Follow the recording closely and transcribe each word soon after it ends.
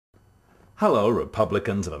Hello,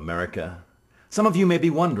 Republicans of America. Some of you may be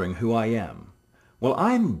wondering who I am. Well,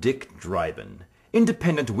 I'm Dick Driben,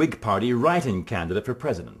 independent Whig Party write-in candidate for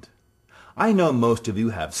president. I know most of you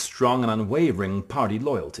have strong and unwavering party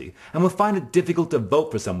loyalty and will find it difficult to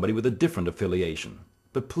vote for somebody with a different affiliation.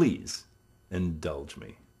 But please, indulge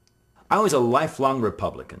me. I was a lifelong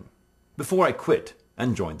Republican before I quit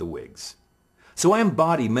and joined the Whigs. So I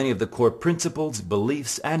embody many of the core principles,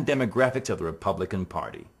 beliefs, and demographics of the Republican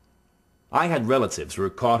Party. I had relatives who were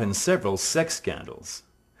caught in several sex scandals.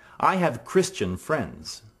 I have Christian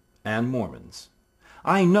friends and Mormons.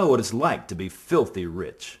 I know what it's like to be filthy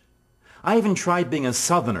rich. I even tried being a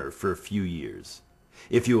Southerner for a few years.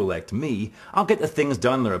 If you elect me, I'll get the things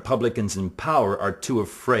done the Republicans in power are too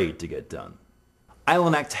afraid to get done. I'll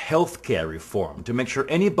enact health care reform to make sure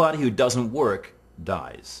anybody who doesn't work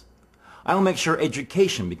dies. I'll make sure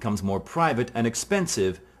education becomes more private and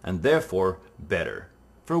expensive and therefore better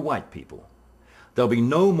for white people. There'll be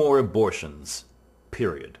no more abortions,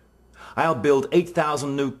 period. I'll build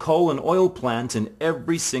 8,000 new coal and oil plants in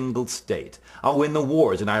every single state. I'll win the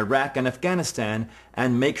wars in Iraq and Afghanistan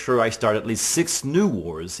and make sure I start at least 6 new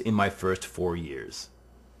wars in my first 4 years.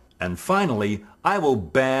 And finally, I will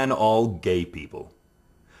ban all gay people.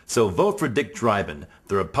 So vote for Dick Driben,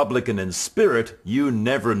 the Republican in spirit you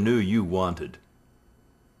never knew you wanted.